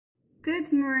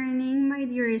Good morning, my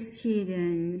dear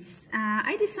students.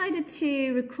 I decided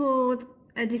to record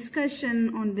a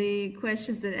discussion on the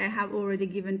questions that I have already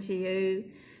given to you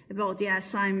about the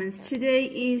assignments. Today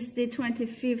is the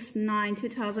 25th 9,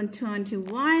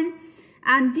 2021,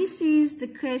 and this is the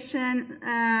question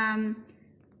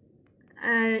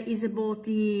is about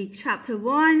the chapter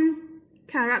 1,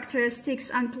 characteristics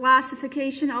and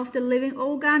classification of the living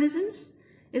organisms.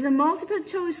 Is a multiple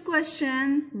choice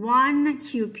question, 1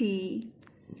 QP.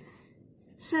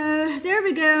 So there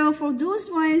we go. For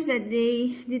those ones that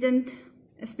they didn't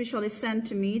especially send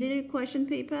to me the question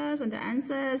papers and the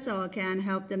answers, so I can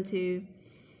help them to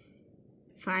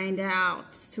find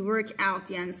out, to work out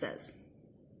the answers.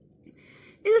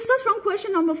 It starts from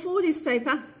question number 4, this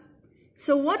paper.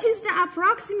 So what is the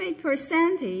approximate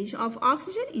percentage of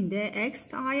oxygen in the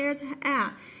expired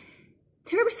air?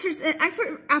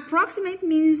 Approximate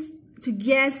means to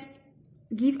guess,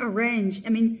 give a range. I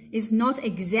mean, it's not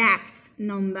exact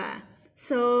number.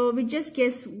 So we just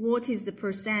guess what is the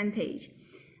percentage.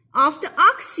 Of the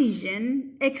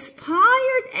oxygen,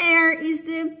 expired air is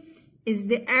the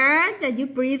air that you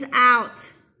breathe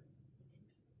out.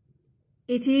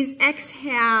 It is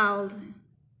exhaled,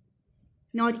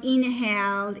 not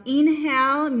inhaled.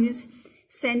 Inhale means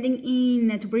sending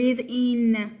in, to breathe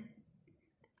in.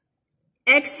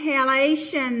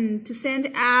 Exhalation, to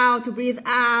send out, to breathe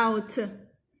out.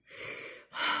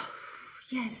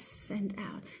 Yes, send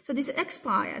out. So this is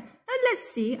expired. And let's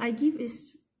see, I give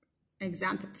this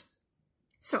example.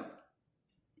 So,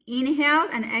 inhale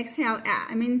and exhale air.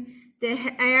 I mean, the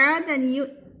air that you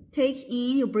take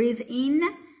in, you breathe in,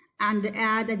 and the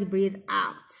air that you breathe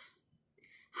out.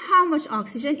 How much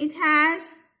oxygen it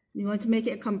has? You want to make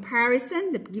a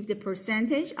comparison, give the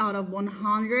percentage out of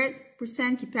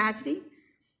 100% capacity.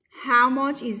 How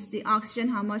much is the oxygen,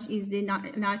 how much is the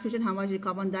nitrogen, how much is the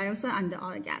carbon dioxide, and the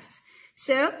other gases.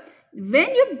 So,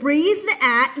 when you breathe the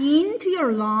air into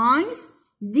your lungs,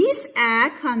 this air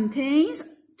contains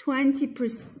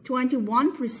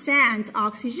 21%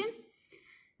 oxygen,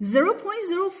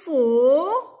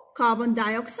 0.04 carbon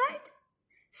dioxide,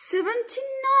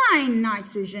 79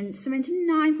 nitrogen,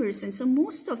 79%. So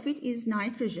most of it is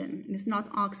nitrogen, it's not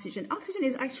oxygen. Oxygen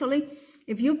is actually,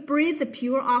 if you breathe the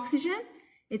pure oxygen,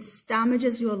 it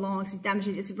damages your lungs,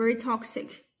 it's very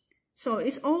toxic. So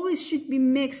it always should be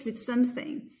mixed with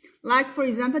something. Like, for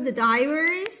example, the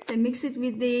divers, they mix it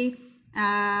with the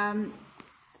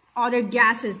other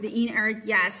gases, the inert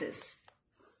gases,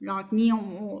 like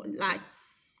neon, like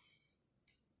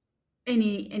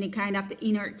any kind of the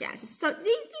inert gases. So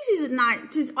this is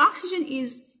not, this oxygen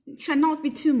cannot be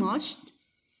too much.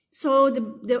 So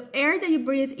the air that you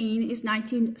breathe in is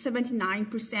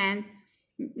 79%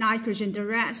 nitrogen, the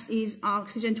rest is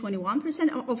oxygen, 21%.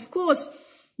 Of course,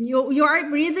 you are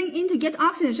breathing in to get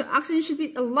oxygen, so oxygen should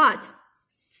be a lot.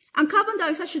 And carbon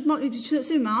dioxide should not be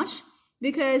too much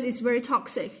because it's very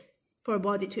toxic for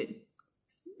body too.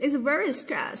 It's very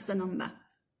scarce, the number.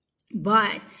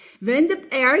 But when the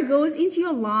air goes into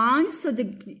your lungs, so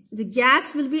the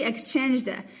gas will be exchanged.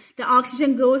 The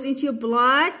oxygen goes into your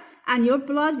blood, and your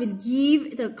blood will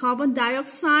give the carbon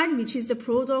dioxide, which is the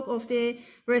product of the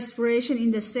respiration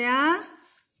in the cells,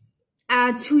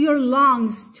 to your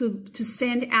lungs to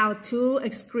send out, to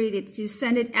excrete it, to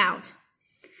send it out.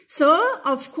 So,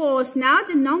 of course, now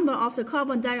the number of the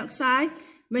carbon dioxide,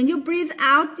 when you breathe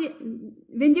out, in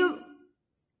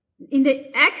the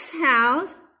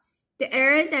exhaled, the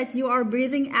air that you are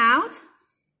breathing out,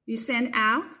 you send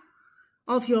out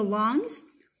of your lungs,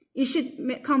 it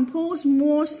should compose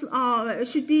more, it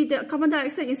should be the carbon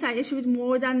dioxide inside, it should be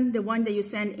more than the one that you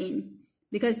send in.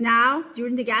 Because now,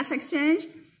 during the gas exchange,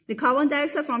 the carbon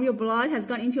dioxide from your blood has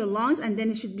gone into your lungs and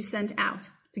then it should be sent out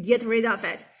to get rid of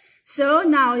it. So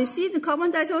now you see the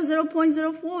carbon dioxide was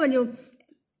 0.04 when you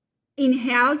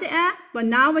inhale the air, but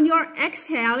now when you are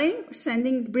exhaling,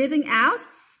 breathing out,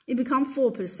 it becomes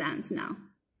 4% now.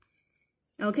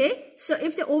 Okay, so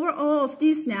if the overall of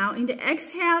this now, in the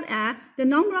exhaled air, the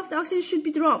number of the oxygen should be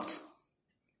dropped.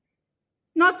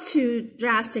 Not too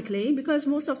drastically, because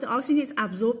most of the oxygen is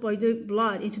absorbed by the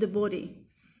blood into the body.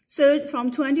 So from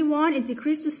 21, it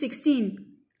decreased to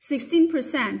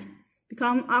 16%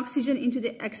 become oxygen into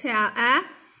the exhaled air,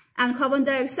 and carbon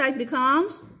dioxide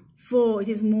becomes 4. It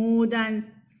is more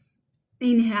than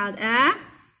inhaled air.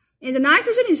 And the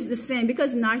nitrogen is the same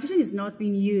because nitrogen is not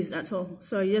being used at all.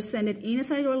 So you just send it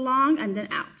inside your lung and then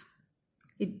out.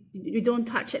 You don't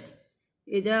touch it.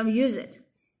 You don't use it.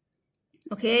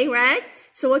 Okay, right?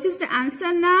 So what is the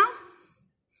answer now?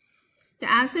 The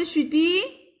answer should be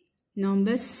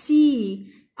number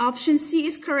C. Option C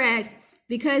is correct.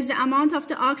 because the amount of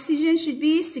the oxygen should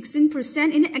be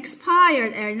 16% in the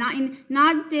expired air,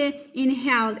 not the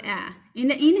inhaled air. In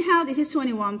the inhaled, it is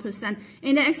 21%.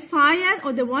 In the expired,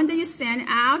 or the one that you send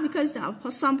out, because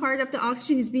some part of the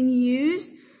oxygen is being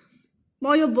used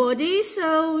by your body,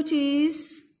 so it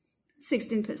is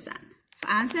 16%. So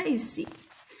answer is C.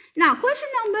 Now, question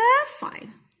number 5.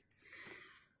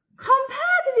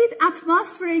 Compared with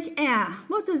atmospheric air,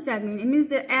 what does that mean? It means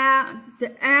the air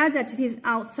that it is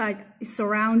outside, it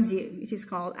surrounds you. It is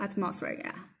called atmospheric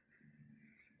air.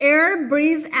 Air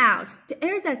breathed out, the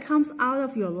air that comes out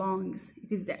of your lungs,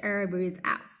 it is the air breathed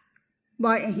out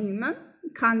by a human,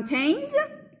 contains,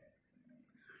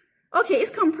 okay,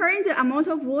 it's comparing the amount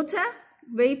of water,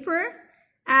 vapor,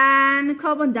 and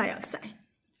carbon dioxide.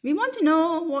 We want to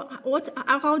know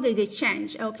how they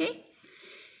change, okay?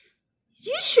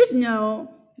 You should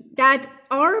know that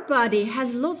our body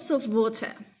has lots of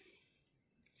water.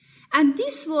 And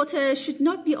this water should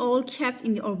not be all kept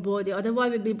in our body,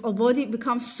 otherwise our body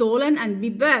becomes swollen and we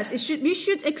burst. We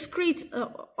should excrete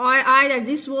either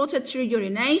this water through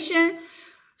urination,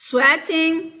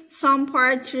 sweating, some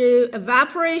part through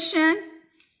evaporation,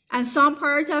 and some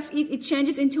part of it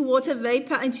changes into water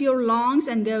vapor into your lungs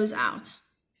and goes out.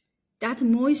 That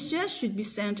moisture should be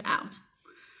sent out.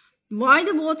 Why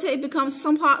the water? It becomes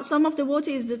some of the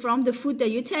water is from the food that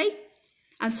you take,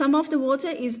 and some of the water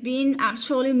is being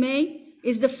actually made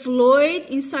is the fluid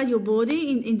inside your body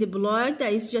in the blood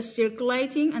that is just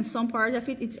circulating, and some part of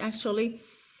it actually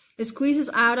squeezes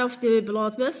out of the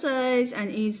blood vessels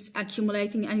and is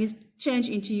accumulating and is changed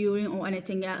into urine or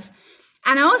anything else.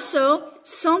 And also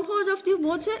some part of the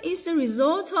water is the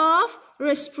result of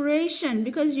respiration,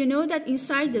 because you know that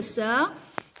inside the cell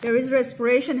there is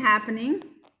respiration happening.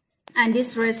 And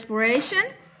this respiration,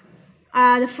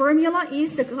 the formula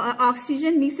is the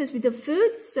oxygen mixes with the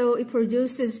food, so it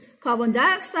produces carbon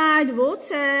dioxide,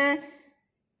 water,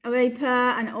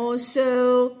 vapor, and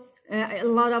also a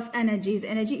lot of energy. The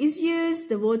energy is used,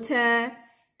 the water,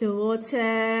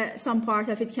 some part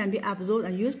of it can be absorbed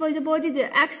and used by the body. The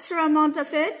extra amount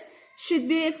of it should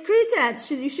be excreted,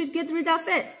 you should get rid of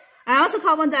it. And also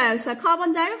carbon dioxide.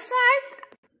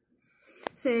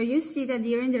 So you see that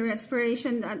during the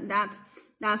respiration,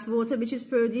 that's water which is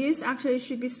produced actually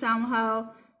should be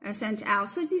somehow sent out.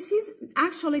 So this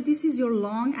is your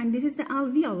lung, and this is the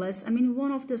alveolus. I mean,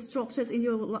 one of the structures in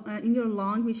your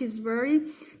lung, which is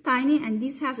very tiny, and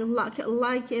this has like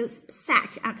a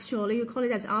sac actually. You call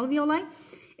it as alveoli.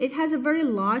 It has a very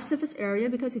large surface area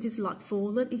because it is like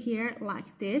folded here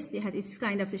like this. It has this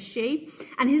kind of the shape,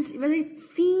 and it's very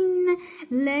thin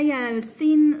layer,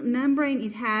 thin membrane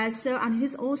it has. So, and it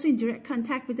is also in direct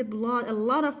contact with the blood, a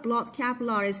lot of blood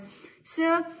capillaries.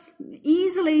 So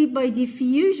easily by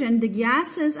diffusion, the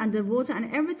gases and the water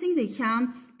and everything, they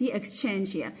can be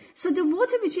exchanged here. So the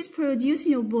water which is produced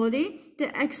in your body, the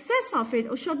excess of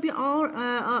it should be all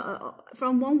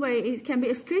from one way. It can be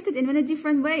excreted in many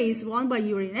different ways. One by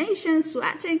urination,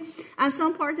 sweating, and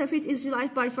some part of it is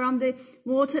like from the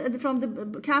water, from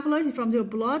the capillaries, from your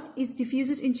blood, it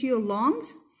diffuses into your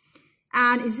lungs,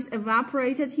 and it is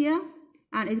evaporated here,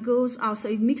 and it goes out. So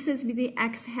it mixes with the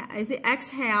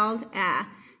exhaled air.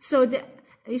 So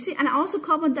you see, and also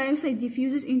carbon dioxide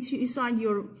diffuses inside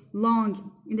your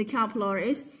lung in the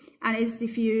capillaries, and it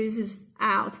diffuses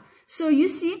out. So you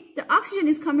see, the oxygen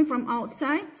is coming from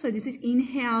outside. So this is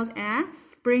inhaled air,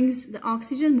 brings the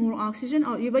oxygen, more oxygen.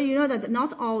 But you know that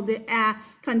not all the air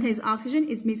contains oxygen.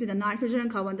 It's mixed with the nitrogen,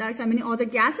 carbon dioxide, many other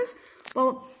gases.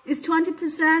 Well, it's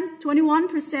 20%,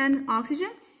 21% oxygen,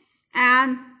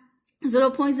 and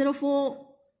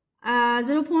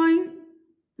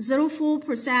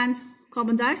 0.04%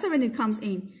 carbon dioxide when it comes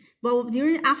in. But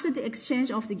after the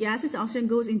exchange of the gases, oxygen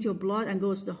goes into your blood and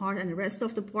goes to the heart and the rest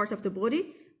of the part of the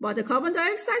body. But the carbon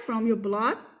dioxide from your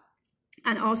blood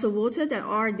and also water that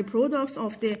are the products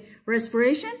of the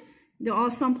respiration, there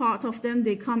are some part of them,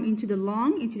 they come into the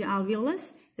lung, into the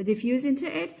alveolus, they diffuse into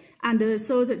it. And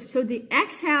so the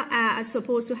exhale air is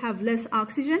supposed to have less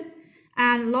oxygen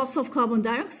and lots of carbon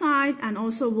dioxide and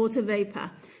also water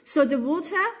vapor. So the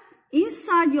water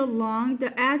inside your lung,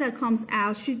 the air that comes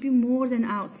out should be more than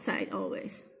outside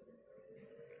always.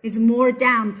 It's more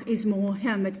damp, it's more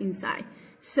humid inside.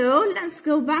 So let's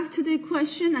go back to the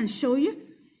question and show you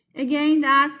again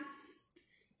that.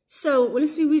 So we'll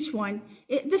see which one.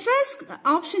 The first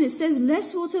option, it says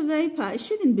less water vapor. It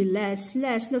shouldn't be less.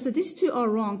 No, so these two are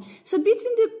wrong. So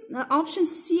between the option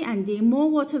C and D, more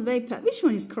water vapor, which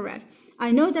one is correct?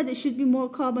 I know that it should be more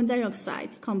carbon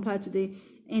dioxide compared to the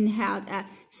inhaled air.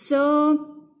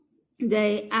 So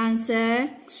the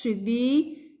answer should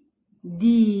be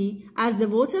D, as the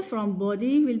water from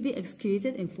body will be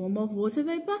excreted in form of water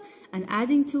vapor and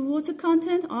adding to water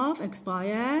content of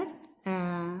expired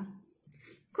air.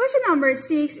 Question number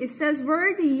 6, it says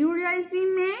where the urea is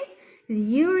being made. The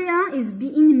urea is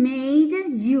being made,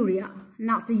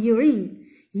 not the urine.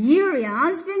 Urea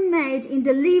has been made in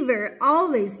the liver,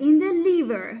 always in the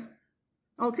liver.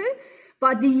 Okay?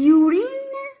 But the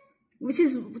urine, which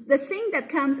is the thing that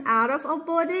comes out of our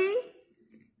body,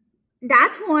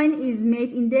 that one is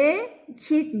made in the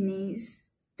kidneys.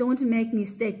 Don't make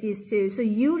mistake these two. So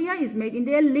urea is made in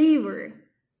the liver.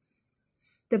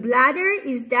 The bladder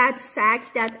is that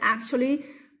sac that actually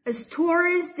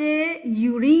stores the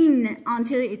urine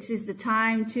until it is the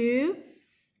time to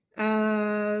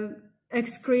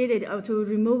excrete it or to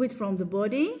remove it from the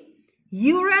body.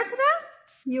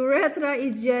 Urethra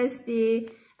is just a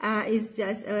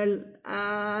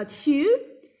tube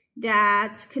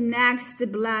that connects the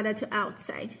bladder to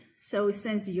outside, so it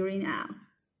sends the urine out.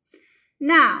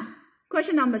 Now,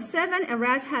 question number 7, a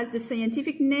rat has the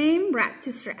scientific name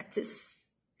Rattus rattus.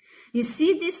 You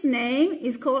see, this name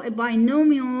is called a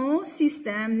binomial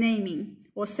system naming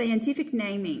or scientific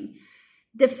naming.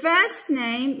 The first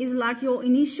name is like your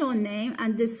initial name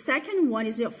and the second one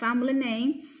is your family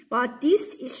name. But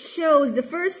this shows, the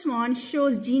first one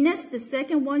shows genus, the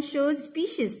second one shows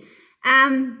species.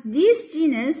 This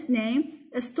genus name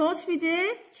starts with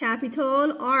a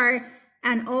capital R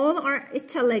and all are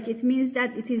italic. It means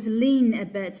that it is lean a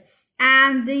bit.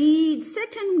 And the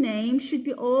second name should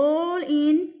be all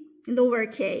in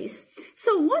lowercase.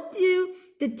 So what do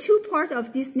the two parts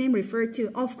of this name refer to?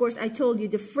 Of course, I told you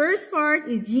the first part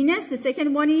is genus, the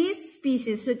second one is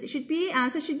species. So it should be,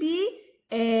 answer should be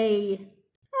A.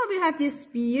 Oh, we have this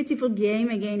beautiful game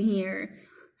again here.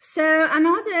 So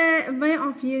another way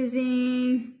of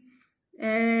using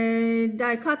a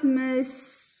dichotomous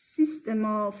system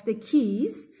of the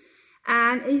keys,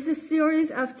 and it's a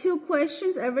series of 2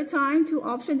 questions every time, 2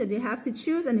 options that you have to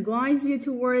choose and guides you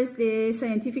towards the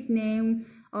scientific name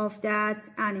of that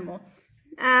animal.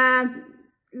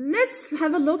 Let's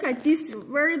have a look at this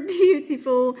very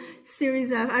beautiful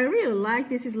series of, I really like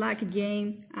this, is like a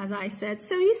game, as I said.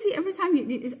 So you see, every time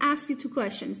it asks you 2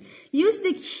 questions. Use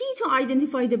the key to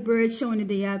identify the bird shown in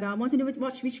the diagram. I want to know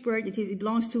which bird it is. It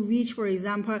belongs to which, for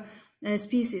example,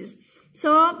 species.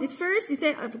 So at first, it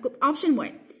said option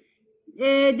 1.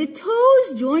 The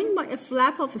toes joined by a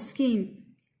flap of skin.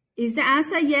 Is the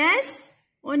answer yes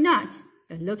or not?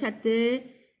 Look at the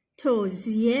toes.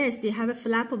 Yes, they have a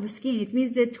flap of skin. It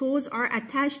means the toes are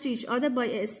attached to each other by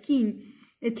a skin,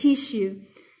 a tissue.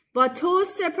 But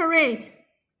toes separate.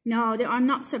 No, they are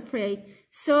not separate.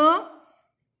 So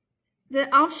the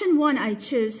option 1 I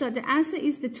choose. So the answer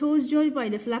is the toes joined by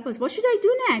the flap of skin. What should I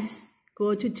do next?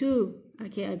 Go to 2.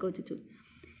 Okay, I go to 2.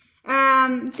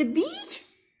 The beak.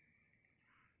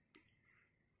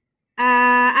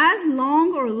 As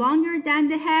long or longer than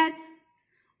the head,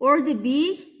 or the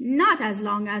beak not as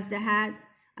long as the head.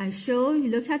 I show you,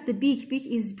 look at the beak. Beak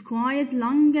is quite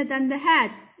longer than the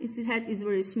head. Its head is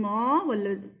very small, while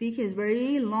the beak is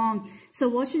very long. So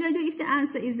what should I do if the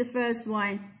answer is the first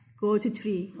one? Go to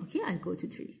 3. Okay, I go to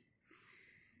 3.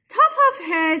 Top of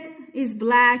head is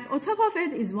black or top of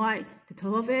head is white. The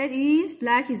top of head is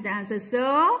black is the answer.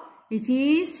 So it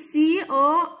is C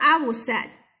or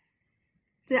opposite.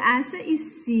 The answer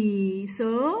is C.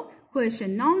 So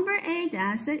question number 8, the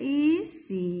answer is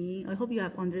C. I hope you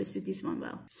have understood this one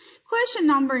well. Question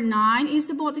number 9 is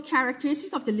about the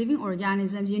characteristics of the living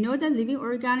organisms. You know the living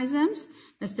organisms?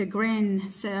 Mr. Green.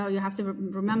 So you have to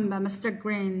remember Mr.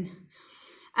 Green.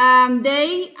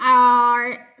 They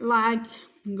are like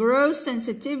growth,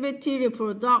 sensitivity,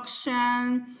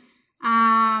 reproduction,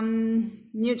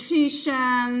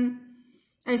 nutrition,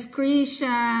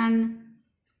 excretion,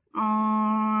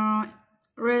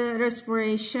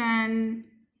 respiration,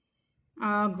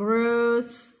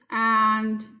 growth,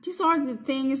 and these are the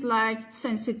things like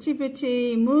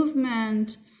sensitivity,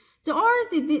 movement. They are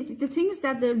the things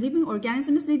that the living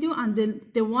organisms they do, and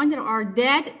the ones that are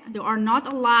dead, they are not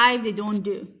alive, they don't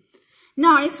do.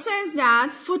 Now it says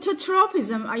that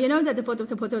phototropism, you know that the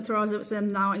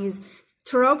phototropism now is,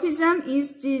 tropism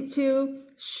is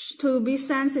to be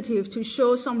sensitive, to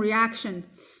show some reaction.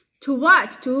 To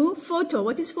what? To photo.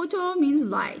 What is photo? Means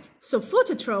light. So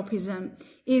phototropism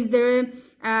is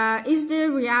the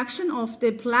reaction of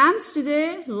the plants to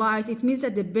the light. It means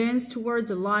that they bend towards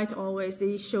the light always.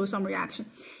 They show some reaction.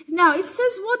 Now it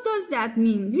says, what does that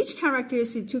mean? Which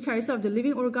characteristic, 2 characteristics of the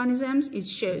living organisms it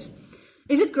shows?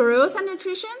 Is it growth and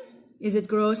nutrition? Is it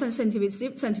growth and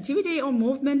sensitivity, or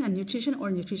movement and nutrition,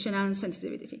 or nutrition and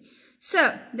sensitivity?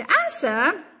 So the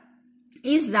answer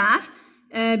is that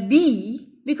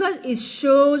B, because it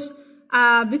shows,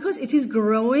 because it is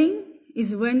growing,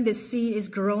 is when the seed is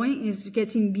growing, is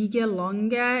getting bigger,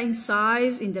 longer in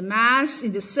size, in the mass,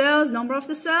 in the cells, number of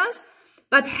the cells.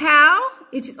 But how?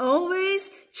 It is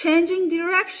always changing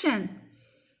direction.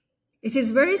 It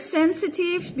is very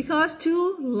sensitive because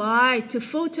to light, to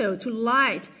photo, to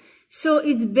light. So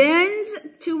it bends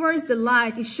towards the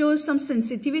light. It shows some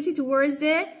sensitivity towards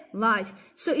the light.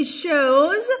 So it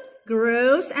shows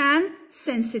growth and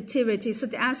sensitivity. So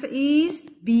the answer is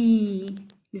B.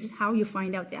 This is how you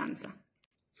find out the answer.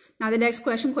 Now the next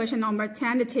question, question number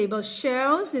 10. The table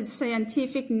shows the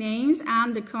scientific names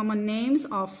and the common names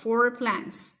of 4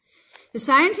 plants. The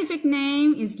scientific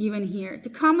name is given here. The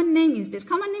common name is this.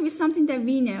 Common name is something that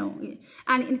we know.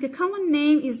 And the common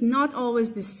name is not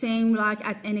always the same like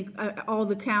at all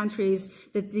the countries.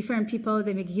 The different people,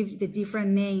 they may give the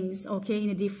different names, okay? In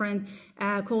the different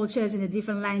cultures, in the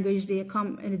different language, they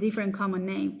come in a different common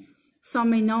name.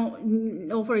 Some may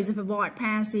know, for example, white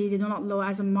pansy, they do not know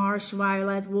as a marsh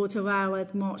violet, water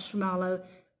violet, marshmallow.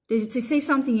 They say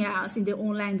something else in their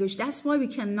own language. That's why we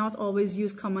cannot always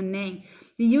use common name.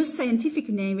 We use scientific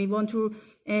name. We want to,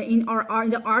 in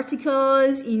the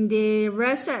articles, in the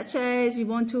researches, we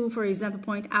want to, for example,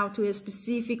 point out to a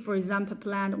specific, for example,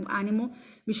 plant or animal.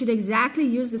 We should exactly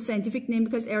use the scientific name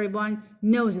because everyone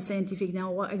knows the scientific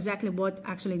name, exactly what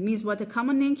actually it means, but the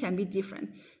common name can be different.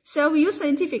 So we use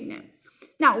scientific name.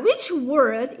 Now, which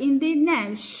word in the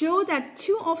name show that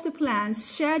 2 of the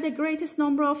plants share the greatest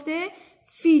number of the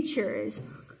features?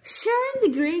 Sharing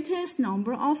the greatest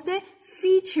number of the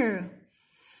feature.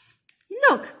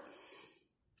 Look,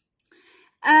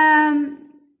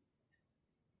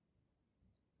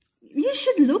 you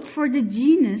should look for the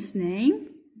genus name,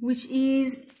 which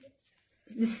is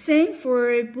the same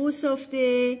for both of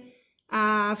the,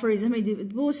 for example,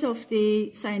 both of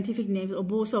the scientific names or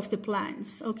both of the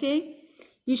plants, okay?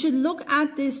 You should look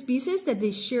at the species that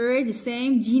they share the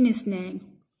same genus name.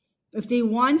 If they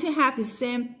want to have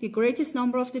the greatest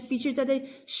number of the features that they're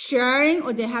sharing,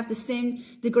 or they have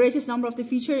the greatest number of the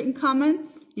features in common,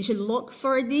 you should look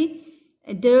for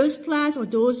those plants or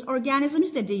those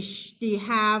organisms that they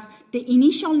have the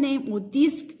initial name or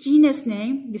this genus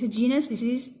name. This is genus, this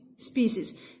is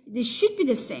species. They should be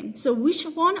the same. So which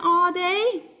one are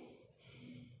they?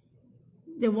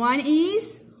 The one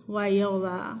is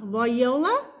viola.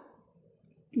 Viola,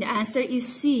 the answer is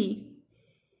C.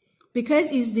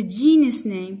 Because it's the genus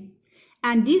name.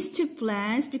 And these 2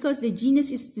 plants, because the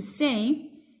genus is the same,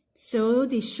 so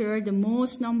they share the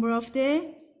most number of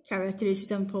the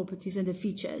characteristics and properties and the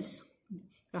features.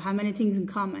 So how many things in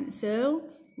common? So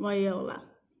viola.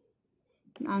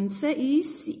 The answer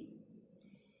is C.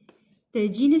 The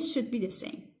genus should be the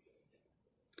same.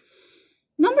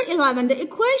 Number 11, the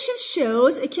equation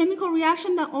shows a chemical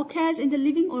reaction that occurs in the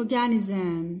living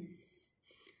organism.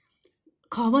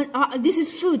 This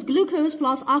is food, glucose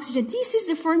plus oxygen. This is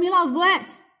the formula of what?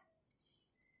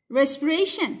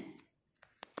 Respiration.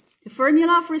 The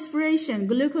formula of respiration,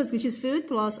 glucose, which is food,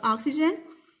 plus oxygen,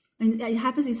 and it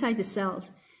happens inside the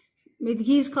cells. It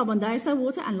gives carbon dioxide,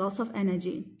 water, and lots of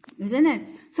energy, isn't it?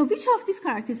 So which of these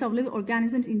characteristics of living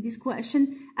organisms in this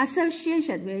question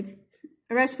associated with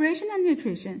respiration and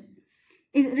nutrition?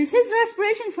 This is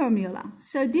respiration formula.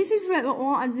 So this is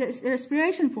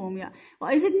respiration formula. Or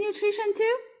is it nutrition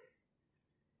too?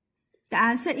 The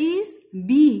answer is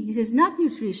B. This is not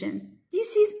nutrition.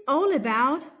 This is all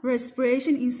about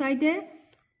respiration inside the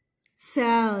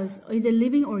cells in the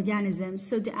living organisms.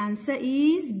 So the answer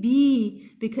is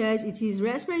B, because it is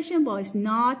respiration, but it's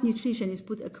not nutrition. It's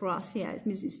put across here. It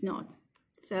means it's not.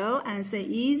 So answer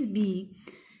is B.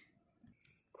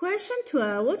 Question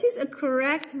 12. What is a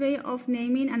correct way of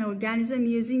naming an organism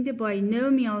using the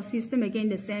binomial system? Again,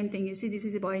 the same thing. You see, this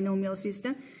is a binomial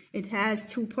system. It has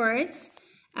 2 parts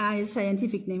and it's a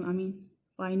scientific name.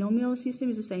 Binomial system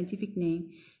is a scientific name.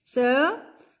 So,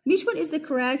 which one is the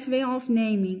correct way of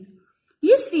naming?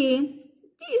 You see,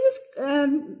 this is,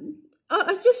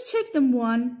 I just check them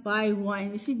one by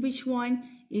one. You see which one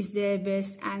is the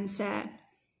best answer.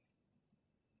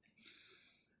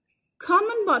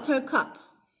 Common buttercup.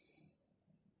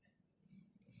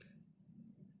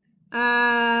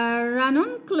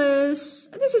 Ranunculus.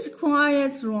 This is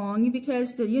quite wrong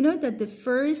because you know that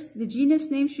the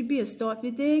genus name should be start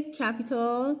with the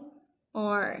capital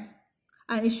R,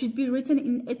 and it should be written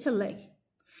in italic.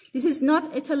 This is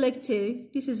not italic too.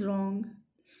 This is wrong.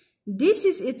 This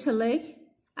is italic,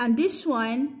 and this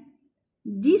one,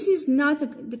 this is not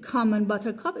the common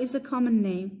buttercup. Is a common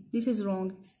name. This is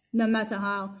wrong. No matter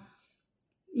how.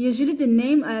 Usually the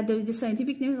name, the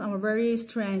scientific names are very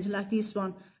strange, like this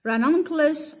one.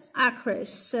 Ranunculus acris.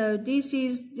 So this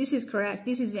is correct.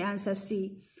 This is the answer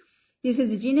C. This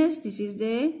is the genus. This is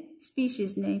the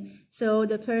species name. So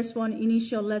the first one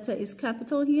initial letter is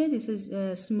capital here. This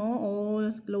is small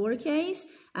or lowercase,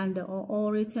 and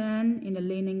all written in a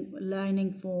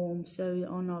lining form. So we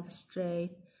are not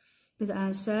straight. The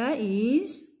answer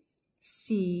is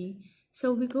C.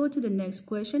 So we go to the next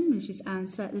question, which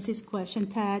is question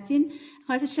 13.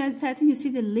 Question 13, you see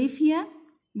the leaf here?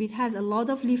 It has a lot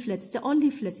of leaflets. They're all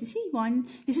leaflets. You see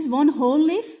this is one whole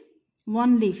leaf,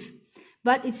 one leaf.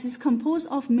 But it is composed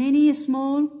of many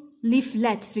small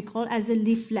leaflets. We call as a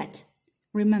leaflet.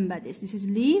 Remember this. This is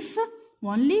leaf,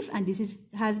 one leaf, and this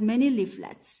has many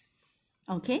leaflets.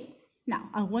 Okay? Now,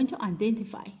 I want to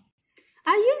identify.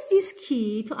 I use this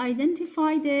key to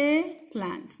identify the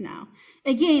plant now.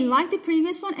 Again, like the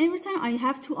previous one, every time I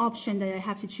have two options that I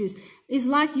have to choose. It's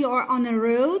like you are on a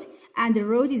road and the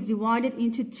road is divided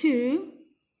into two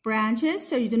branches.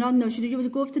 So you do not know, should you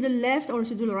go to the left or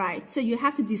to the right? So you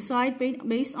have to decide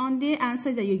based on the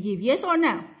answer that you give, yes or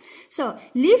no. So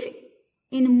leaf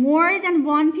in more than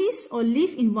one piece or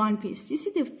leaf in one piece. You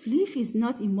see the leaf is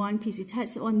not in one piece. It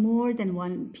has more than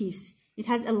one piece. It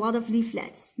has a lot of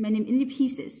leaflets, many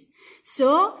pieces.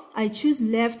 So I choose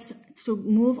left to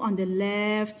move on the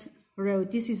left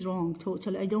road. This is wrong,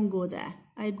 totally. I don't go there.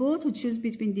 I go to choose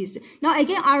between these two. Now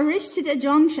again, I reach to the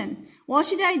junction. What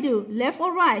should I do? Left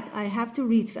or right? I have to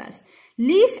read first.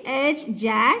 Leaf edge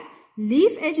jagged.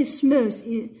 Leaf edge is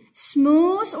smooth.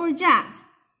 Smooth or jagged?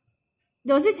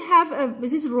 Does it have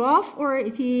is it rough or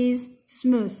it is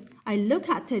smooth? I look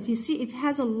at it. You see, it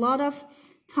has a lot of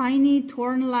tiny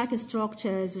thorn-like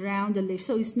structures around the leaf.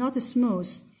 So it's not smooth.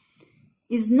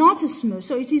 It's not smooth,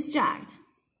 so it is jagged.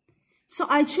 So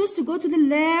I choose to go to the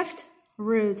left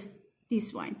road,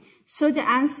 this one. So the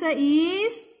answer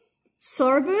is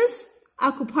Sorbus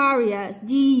acuparia,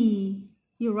 D.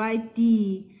 You write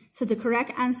D. So the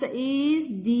correct answer is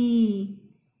D.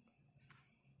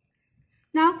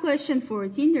 Now question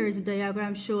 14, there is a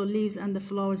diagram showing leaves and the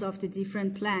flowers of the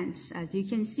different plants, as you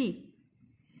can see.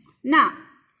 Now,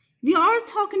 we are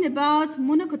talking about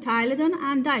monocotyledon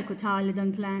and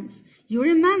dicotyledon plants. You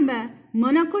remember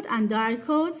monocot and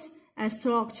dicot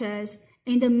structures.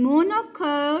 In the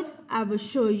monocot, I will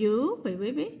show you,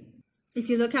 wait. If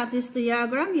you look at this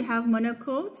diagram, you have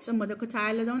monocot, so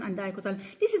monocotyledon and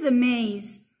dicotyledon. This is a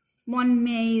maze, one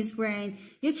maze grain.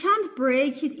 You can't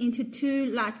break it into two,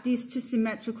 like these two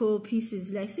symmetrical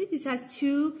pieces. Like see, this has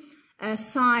two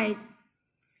sides.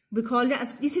 We call it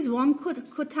as, this is one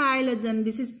cotyledon,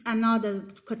 this is another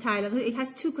cotyledon. It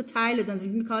has two cotyledons.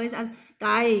 We call it as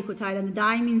dicotyledon.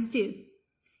 Di means two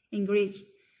in Greek.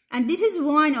 And this is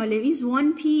one olive, it's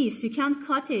one piece. You can't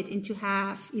cut it into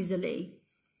half easily.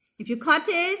 If you cut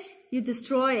it, you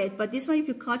destroy it. But this one, if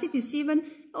you cut it, you see even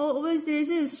always there is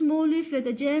a small leaflet,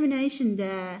 a germination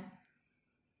there.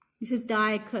 This is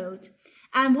dicot.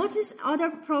 And what is other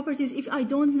properties? If I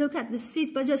don't look at the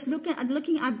seed, but just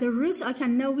looking at the roots, I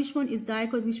can know which one is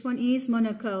dicot, which one is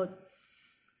monocot.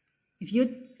 If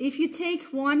you take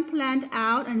one plant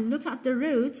out and look at the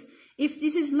roots, if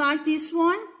this is like this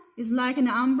one, it's like an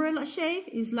umbrella shape,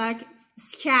 it's like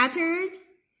scattered,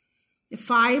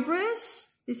 fibrous.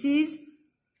 It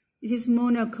is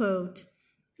monocot.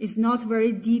 It's not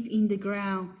very deep in the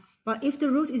ground. But if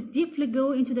the root is deeply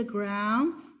go into the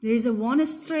ground, there is a one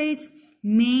straight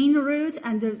main root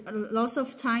and there's lots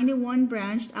of tiny one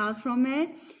branched out from it.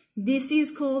 This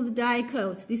is called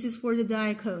dicot. This is for the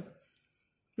dicot.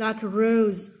 Like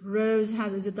rose. Rose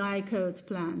is a dicot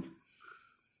plant.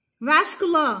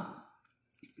 Vascular.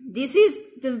 This is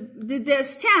the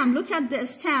stem. Look at the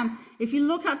stem. If you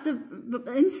look at the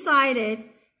inside it,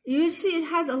 you see it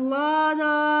has a lot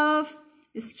of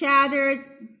scattered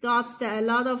dots there, a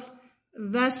lot of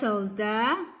vessels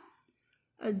there.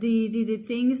 The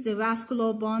things, the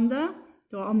vascular bunda,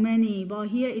 there are many, but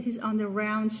here it is on the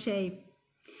round shape.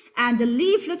 And the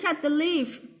leaf, look at the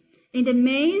leaf. In the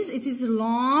maze, it is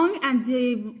long, and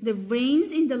the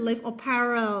veins in the leaf are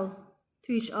parallel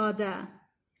to each other.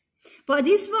 But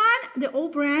this one, they all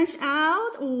branch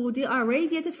out, or they are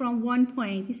radiated from one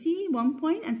point. You see, one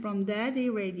point, and from there they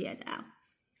radiate out.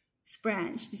 This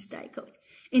branch, this dicot.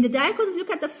 In the dicot, look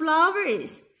at the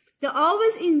flowers. They're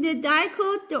always in the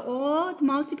dicot, they're all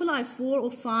multiply 4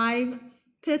 or 5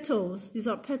 petals. These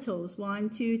are petals, 1,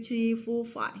 2, 3, 4,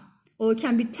 5. Or it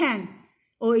can be 10.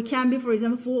 Or it can be, for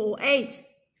example, 4 or 8.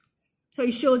 So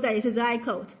it shows that it's a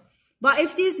dicot. But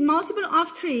if this multiple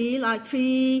of 3, like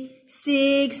 3,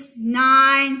 6,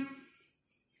 9,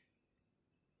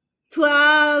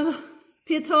 12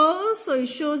 petals, so it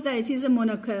shows that it is a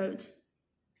monocot.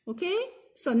 Okay?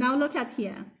 So now look at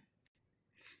here.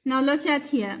 Now look at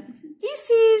here. This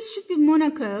should be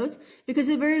monocot because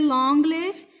it's very long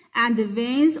leaf and the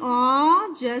veins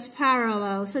are just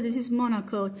parallel. So this is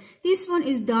monocot. This one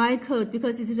is dicot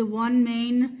because this is a one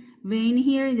main vein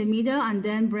here in the middle and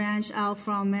then branch out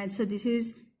from it. So this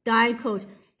is dicot.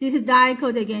 This is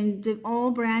dicot again. They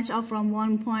all branch out from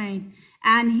one point.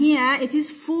 And here it is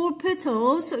 4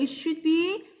 petals. So it should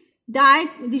be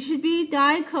this should be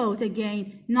dicot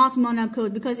again, not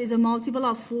monocot because it's a multiple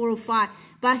of 4 or 5.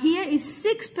 But here is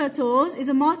 6 petals, is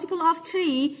a multiple of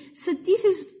 3. So this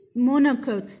is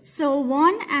monocot. So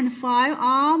 1 and 5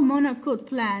 are monocot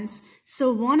plants.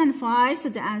 So 1 and 5, so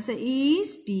the answer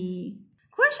is B.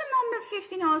 Question number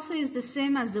 15 also is the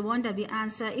same as the one that we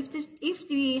answered. If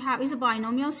we have is a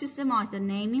binomial system or the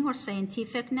naming or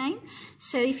scientific name.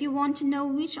 So if you want to know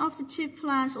which of the 2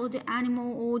 plants or the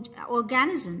animal or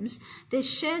organisms they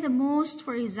share the most,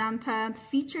 for example,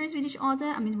 features with each other,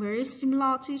 I mean very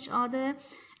similar to each other.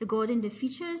 Regarding the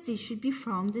features, they should be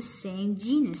from the same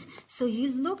genus. So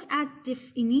you look at the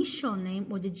initial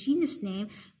name or the genus name,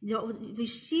 you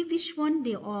see which one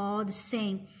they are the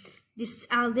same. This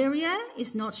Alderia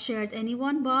is not shared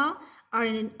anyone but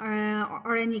Arenicola.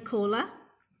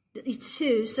 It's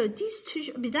 2. So these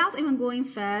 2, without even going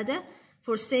further,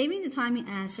 for saving the time in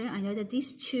answer, I know that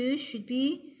these 2 should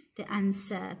be the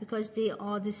answer because they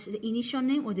are the initial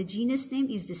name or the genus name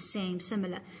is the same,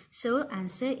 similar. So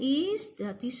answer is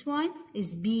that this one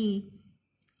is B.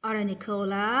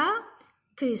 Arenicola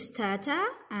cristata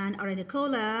and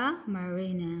Arenicola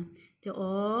marina. They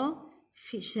all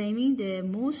shaming the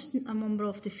most number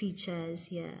of the features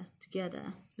here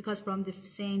together because from the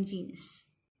same genus.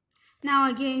 Now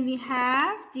again we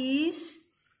have this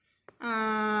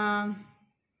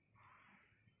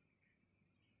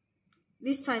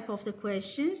this type of the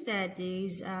questions that there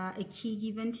is a key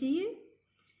given to you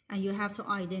and you have to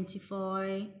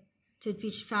identify to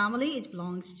which family it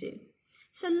belongs to.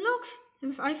 So look,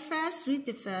 if I first read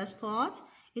the first part,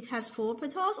 it has 4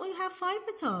 petals or you have 5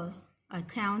 petals. I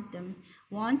count them.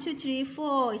 1, 2, 3,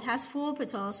 4. It has 4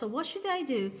 petals. So what should I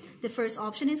do? The first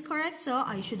option is correct. So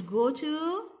I should go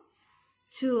to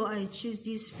 2. I choose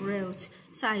this route.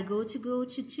 So I go to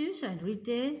 2. So I read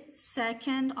the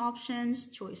second option's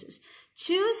choices.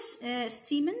 Choose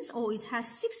stamens, or it has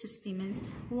 6 stamens.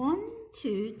 1,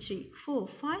 2, 3, 4,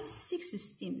 5, 6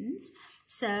 stamens.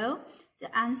 So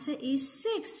the answer is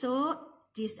 6. So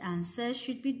this answer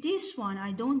should be this one.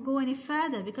 I don't go any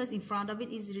further because in front of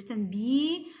it is written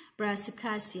B.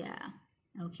 Brassicaceae.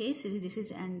 Okay, so this is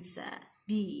the answer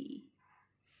B.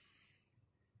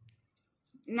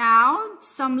 Now,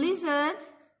 some lizard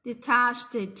detach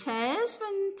their tails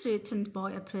when threatened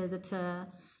by a predator.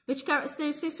 Which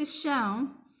characteristic is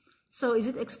shown? So is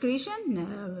it excretion?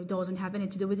 No, it doesn't have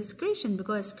anything to do with excretion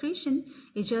because excretion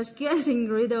is just getting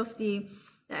rid of the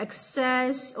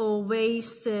excess or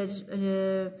wasted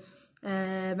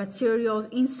materials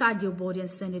inside your body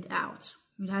and send it out.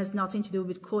 It has nothing to do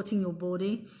with coating your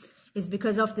body. It's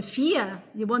because of the fear.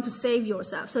 You want to save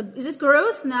yourself. So is it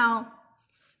growth now?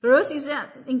 Growth is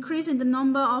increasing the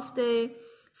number of the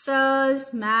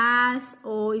cells, mass,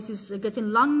 or it is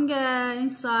getting longer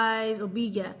in size or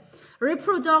bigger.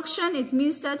 Reproduction, it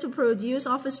means that to produce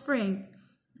offspring.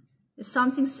 It's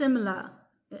something similar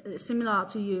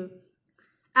to you.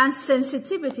 And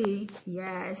sensitivity,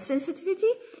 yes,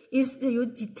 sensitivity is that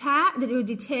you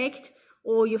detect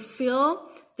or you feel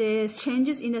the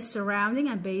changes in the surrounding,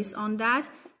 and based on that,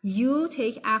 you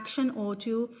take action or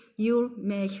you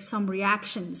make some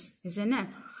reactions, isn't it?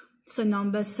 So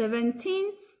number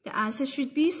 17, the answer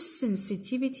should be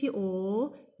sensitivity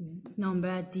or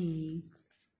number D.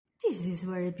 This is a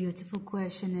very beautiful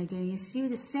question again. You see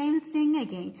the same thing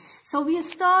again. So we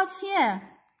start here.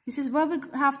 This is where we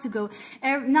have to go.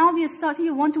 Now we start here.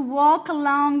 You want to walk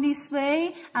along this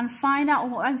way and find out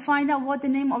what the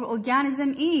name of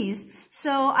organism is.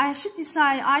 So I should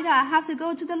decide either I have to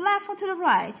go to the left or to the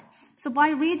right. So by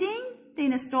reading the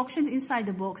instructions inside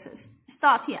the boxes,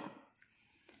 start here.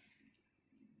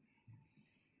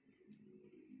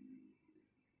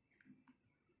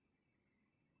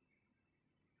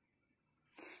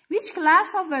 Which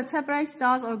class of vertebrates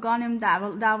does organism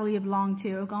W belong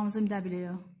to? Organism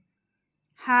W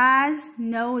has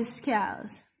no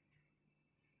scales.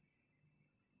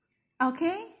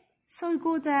 Okay, so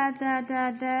go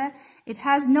there. It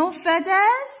has no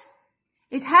feathers.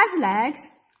 It has legs,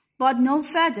 but no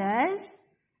feathers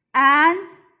and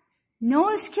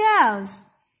no scales.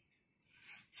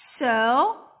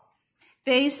 So,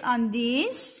 based on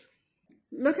this,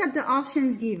 look at the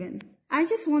options given. I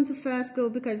just want to first go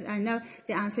because I know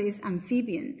the answer is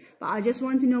amphibian, but I just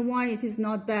want to know why it is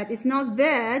not bird. It's not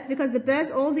bird because the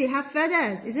birds all they have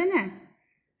feathers, isn't it?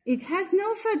 It has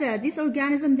no feather. This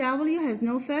organism W has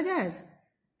no feathers.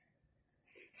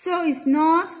 So it's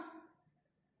not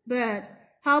bird.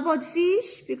 How about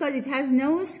fish? Because it has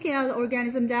no scale,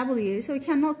 organism W. So it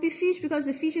cannot be fish because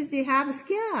the fishes, they have a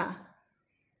scale.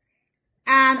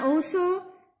 And also,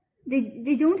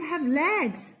 they don't have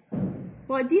legs.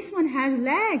 But this one has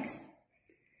legs.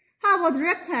 How about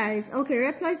reptiles? Okay,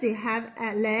 reptiles, they have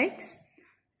legs.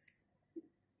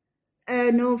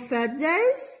 No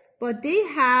feathers, but they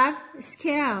have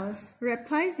scales.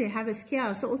 Reptiles, they have a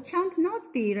scale. So it can't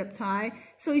not be reptile.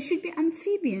 So it should be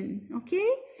amphibian. Okay?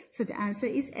 So the answer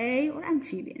is A, or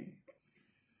amphibian.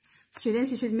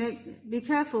 Students, you should be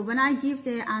careful when I give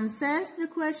the answers, the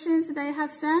questions that I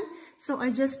have sent. So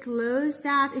I just close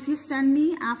that. If you send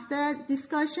me after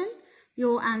discussion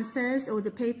your answers or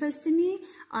the papers to me,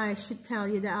 I should tell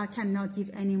you that I cannot give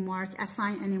any mark,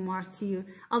 assign any mark to you.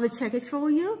 I will check it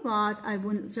for you, but I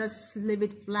won't just leave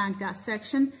it blank, that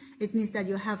section. It means that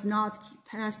you have not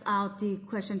passed out the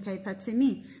question paper to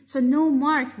me. So no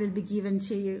mark will be given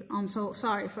to you. I'm so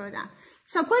sorry for that.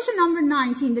 So question number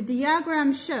 19, the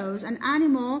diagram shows an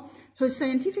animal whose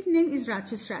scientific name is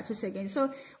Rattus again.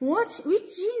 So which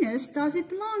genus does it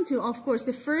belong to? Of course,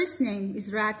 the first name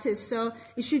is Rattus, so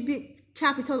it should be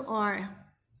capital R.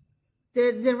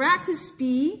 The Rattus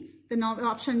B, the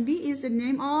option B, is the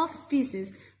name of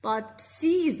species, but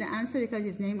C is the answer because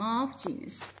it's name of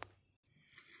genus.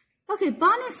 Okay,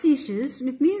 bony fishes,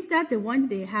 it means that the one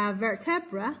they have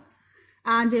vertebra,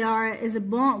 and they are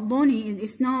bony.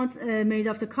 It's not made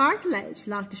of the cartilage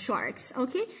like the sharks.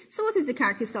 Okay, so what is the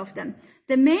characteristics of them?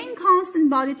 The maintain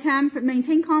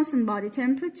constant body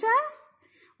temperature,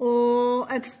 or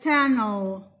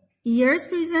external ears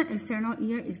present. External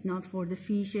ear is not for the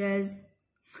fishes.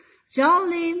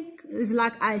 Jelly is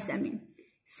like ice, I mean.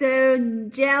 So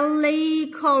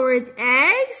jelly covered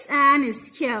eggs and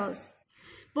scales.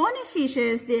 Bony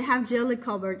fishes, they have jelly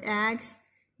covered eggs.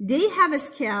 They have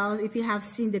scales. If you have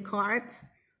seen the carp,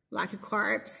 like a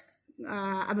carps,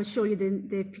 I will show you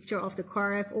the picture of the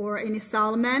carp or any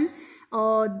salmon.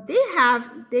 They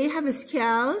have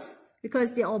scales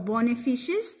because they are bony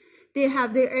fishes. They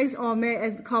have their eggs are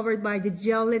covered by the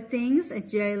jelly things, a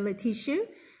jelly tissue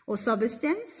or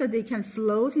substance, so they can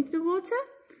float into the water.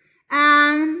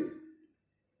 And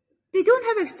they don't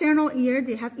have external ear,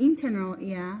 they have internal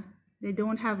ear. They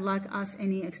don't have like us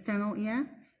any external ear,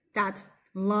 that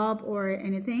lobe or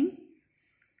anything.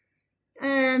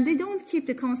 They don't keep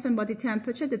the constant body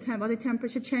temperature. The body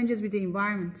temperature changes with the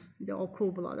environment. They're all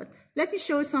cold-blooded. Let me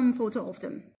show some photo of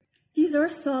them. These are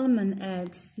salmon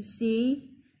eggs. You see?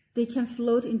 They can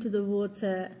float into the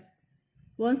water.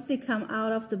 Once they come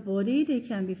out of the body, they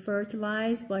can be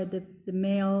fertilized by the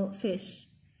male fish.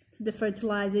 So the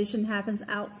fertilization happens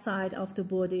outside of the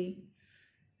body.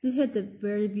 Look at the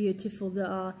very beautiful they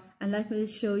are. And let me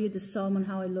show you the salmon,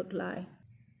 how it look like.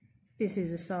 This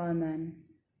is a salmon.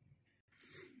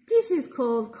 This is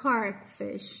called carp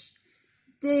fish.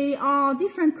 They are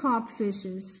different carp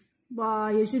fishes,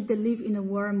 but usually they live in the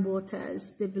warm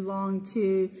waters. They belong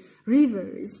to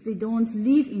rivers. They don't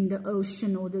live in the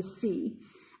ocean or the sea.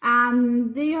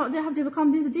 And they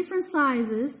come in different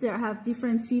sizes. They have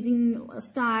different feeding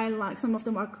style. Like some of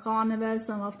them are carnivores,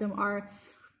 some of them are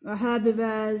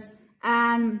herbivores.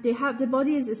 And they have, the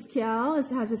body is a scale. It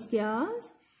has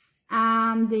scales.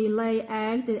 They lay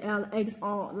eggs. The eggs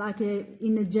are like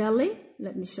in a jelly.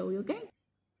 Let me show you again.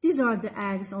 These are the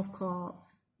eggs of carp.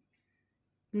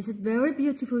 This is very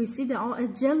beautiful. You see, they are a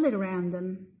jelly around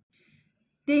them.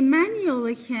 They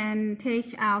manually can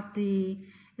take out the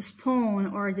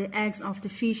spawn or the eggs of the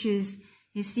fishes.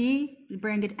 You see, you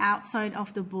bring it outside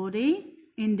of the body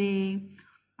in the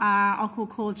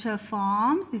aquaculture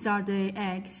farms. These are the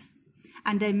eggs,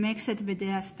 and they mix it with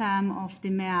the sperm of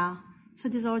the male. So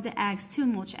these are the eggs. Too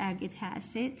much egg it has.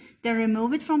 See? They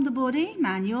remove it from the body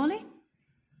manually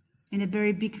in a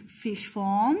very big fish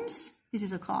farms. This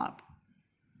is a carp.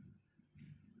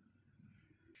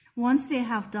 Once they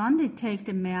have done, they take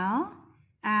the male,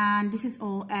 and this is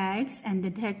all eggs, and they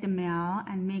take the male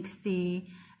and mix the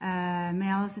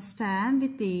male's sperm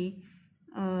with the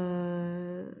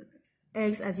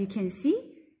eggs, as you can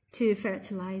see, to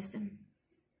fertilize them.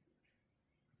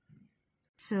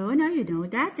 So now you know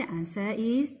that the answer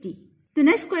is D. The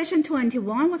next question,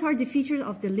 21. What are the features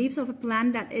of the leaves of a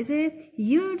plant that is a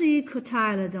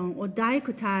eudicotyledon or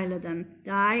dicotyledon?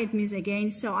 Di, it means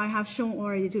again, so I have shown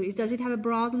already too. Does it have a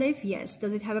broad leaf? Yes.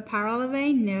 Does it have a parallel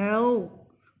vein? No.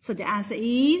 So the answer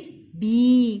is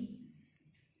B.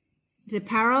 The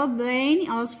parallel plane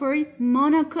also for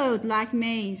monocot like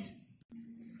maize.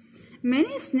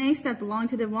 Many snakes that belong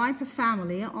to the viper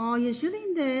family are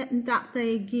usually that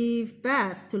they give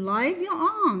birth to live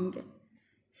young.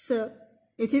 So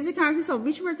it is a characteristic of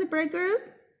which vertebrate group?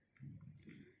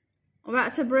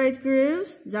 Vertebrate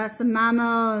groups, that's the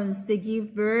mammals. They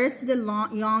give birth to the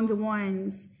young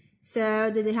ones.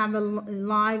 So they have a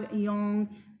live young,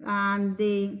 and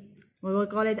we will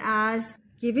call it as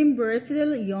giving birth to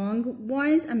the young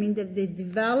ones. I mean, they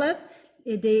develop.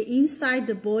 Inside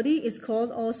the body is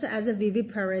called also as a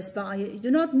viviparous, but you do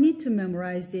not need to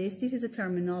memorize this. This is a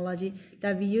terminology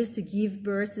that we use to give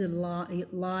birth to the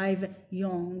live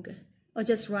young. Or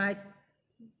just write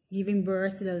giving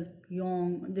birth to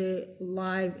the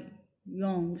live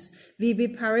youngs.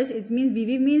 Viviparous, it means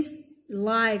vivi means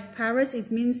live. Parous,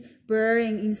 it means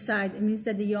bearing inside. It means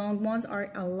that the young ones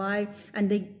are alive and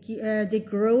they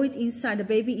grow it inside the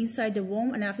baby inside the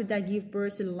womb, and after that give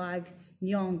birth to the live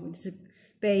young. It's a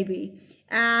baby.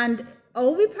 And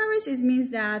oviparous, it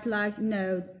means that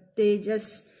they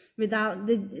just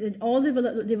all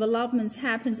the developments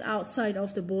happens outside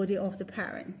of the body of the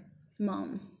parent,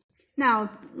 mom. Now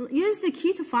use the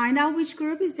key to find out which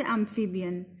group is the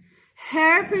amphibian.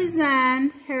 Hair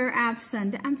present, hair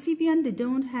absent. The amphibian, they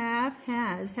don't have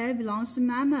hairs. Hair belongs to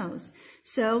mammals.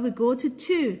 So we go to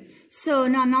 2. So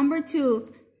now number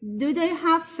 2, do they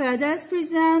have feathers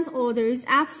present or there is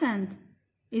absent?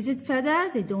 Is it feather?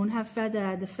 They don't have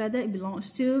feather. The feather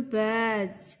belongs to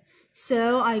birds.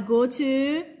 So I go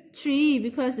to 3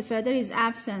 because the feather is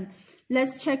absent.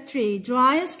 Let's check 3.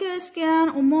 Dry skin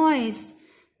or moist?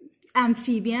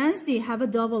 Amphibians, they have a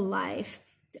double life.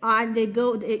 They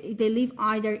live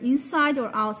either inside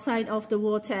or outside of the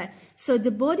water. So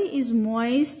the body is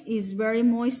moist, is very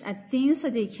moist at things, so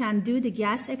they can do the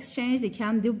gas exchange. They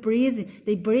can breathe.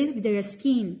 They breathe with their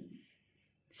skin.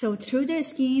 So through their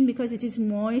skin, because it is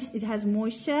moist, it has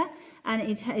moisture, and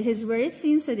it is very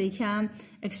thin, so they can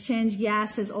exchange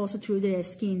gases also through their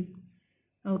skin.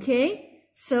 Okay?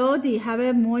 So they have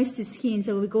a moist skin.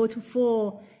 So we go to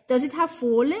 4. Does it have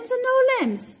 4 limbs or no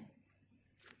limbs?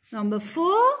 Number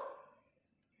 4,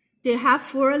 they have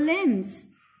 4 limbs.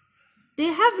 They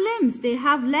have limbs, they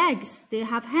have legs, they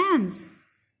have hands.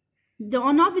 They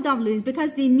are not without limbs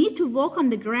because they need to walk on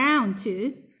the ground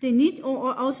too. They need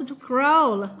also to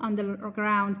crawl on the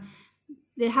ground.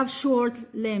 They have short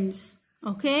limbs.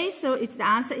 Okay, so the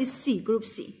answer is C, group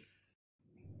C.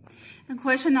 And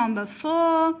question number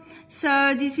 4.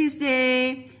 So this is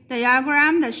the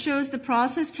diagram that shows the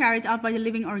process carried out by the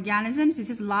living organisms. This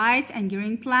is light and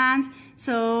green plant.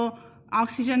 So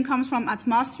oxygen comes from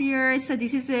atmosphere. So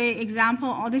this is an example,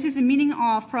 or this is the meaning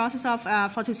of process of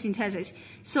photosynthesis.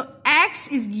 So X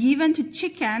is given to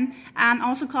chicken, and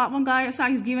also carbon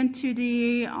dioxide is given to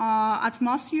the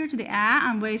atmosphere, to the air,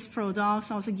 and waste products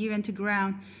also given to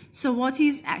ground. So what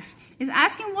is X? It's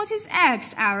asking what is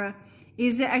X, Ara?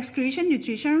 Is the excretion,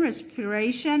 nutrition,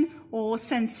 respiration, or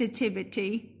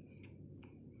sensitivity?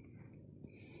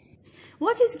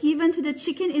 What is given to the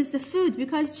chicken is the food,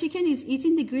 because chicken is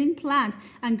eating the green plant,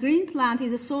 and green plant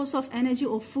is a source of energy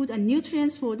or food and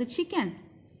nutrients for the chicken.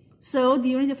 So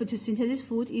during the photosynthesis,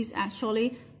 food is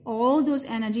actually all those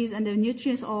energies and the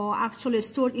nutrients are actually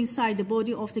stored inside the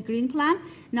body of the green plant.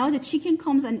 Now the chicken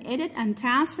comes and edit and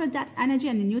transfer that energy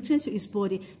and the nutrients to its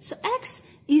body. So X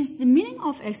is, the meaning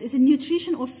of X is a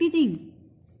nutrition or feeding.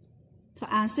 So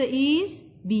answer is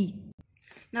B.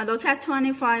 Now look at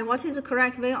 25. What is the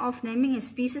correct way of naming a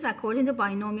species according to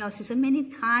binomial system?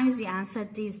 Many times we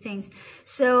answered these things.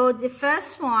 So the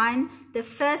first one,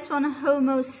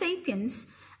 Homo sapiens.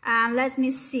 And let me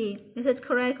see, is it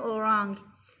correct or wrong?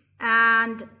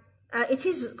 And it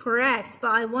is correct, but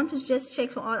I want to just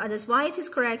check for all others. Why it is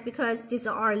correct? Because these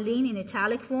are lean in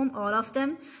italic form, all of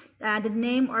them. The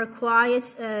name are quiet.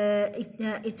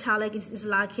 Italic is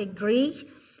like a Greek.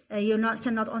 You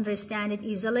cannot understand it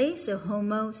easily. So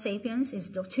Homo sapiens is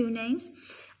the 2 names.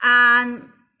 And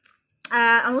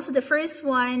also the first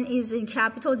one is in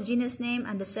capital, the genus name,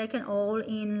 and the second all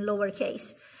in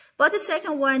lowercase. But the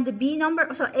second one, the B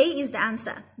number, so A is the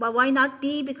answer. But why not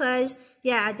B? Because,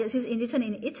 yeah, this is written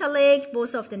in italic.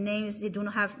 Both of the names, they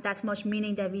don't have that much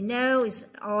meaning that we know. It's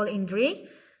all in Greek.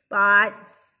 But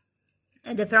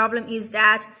the problem is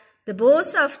that the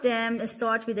both of them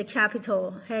start with a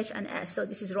capital H and S, so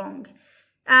this is wrong.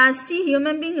 C,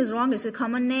 human being is wrong. It's a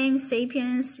common name.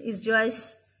 Sapiens is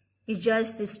just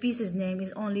the species name.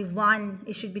 Is only 1.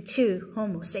 It should be 2.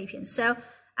 Homo sapiens. So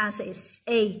answer is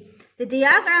A. The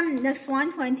diagram, next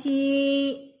one,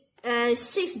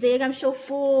 26 diagram show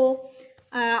 4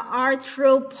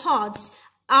 arthropods.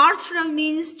 Arthro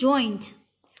means joint.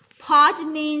 Pod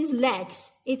means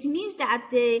legs. It means that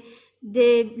the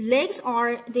legs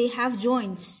they have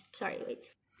joints. Sorry, wait.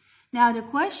 Now the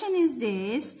question is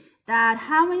this, that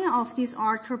how many of these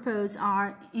arthropods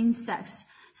are insects?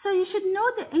 So you should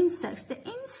know the insects. The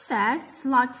insects,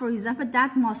 like for example,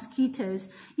 that mosquitoes,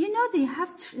 you know, they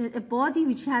have a body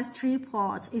which has 3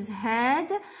 parts. Is head,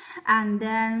 and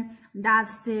then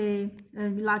that's the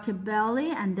like a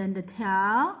belly, and then the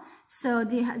tail. So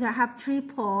they have 3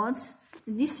 parts.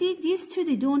 You see, these two,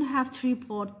 they don't have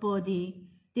 3-part body.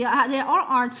 They are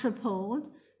arthropod,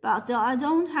 but they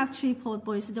don't have 3-part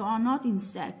body. So they are not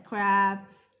insect, crab,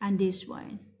 and this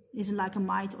one is like a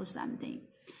mite or something.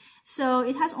 So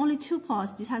it has only 2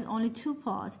 parts. This has only 2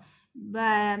 parts,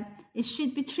 but it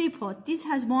should be 3 parts. This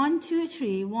has 1, 2,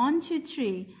 3, 1, 2,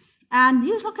 3. And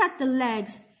you look at the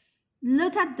legs.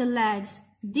 Look at the legs.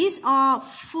 These are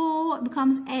 4,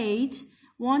 becomes 8.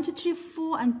 1, 2, 3,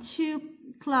 4, and 2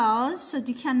 claws. So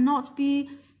they cannot be.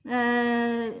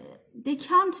 They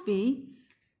can't be.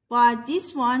 But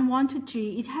this one, 1, 2,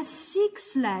 3, it has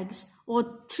 6 legs,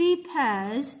 or 3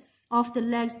 pairs of the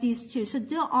legs. These two. So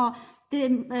there are.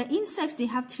 The insects, they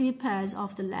have 3 pairs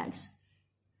of the legs.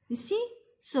 You see?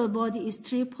 So body is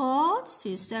 3 parts,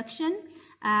 3 section,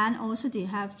 and also they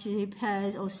have 3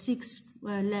 pairs or 6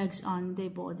 legs on their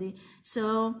body.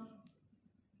 So,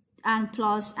 and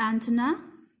plus antenna.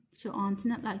 So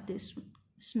antenna like this,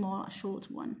 small, short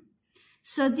one.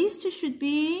 So these two should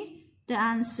be the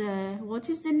answer. What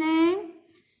is the name?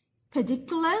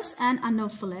 Pedicellus and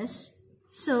Anopheles.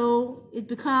 So it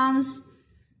becomes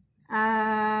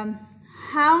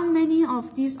how many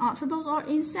of these arthropods are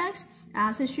insects?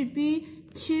 Answer should be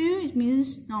 2. It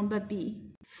means number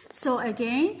B. So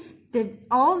again,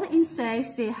 all the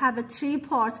insects, they have a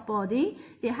 3-part body.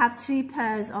 They have 3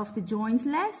 pairs of the joint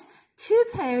legs, 2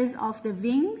 pairs of the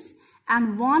wings,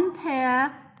 and 1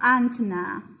 pair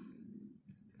antenna.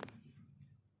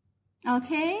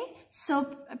 Okay,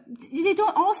 so they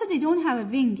don't have a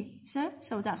wing.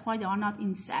 So that's why they are not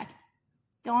insect.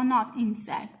 They are not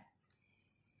insect.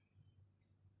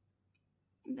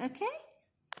 Okay,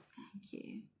 thank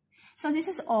you. So this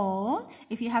is all.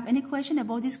 If you have any question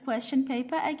about this question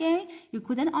paper again, you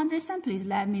couldn't understand, please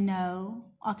let me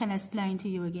know. I can explain to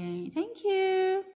you again. Thank you.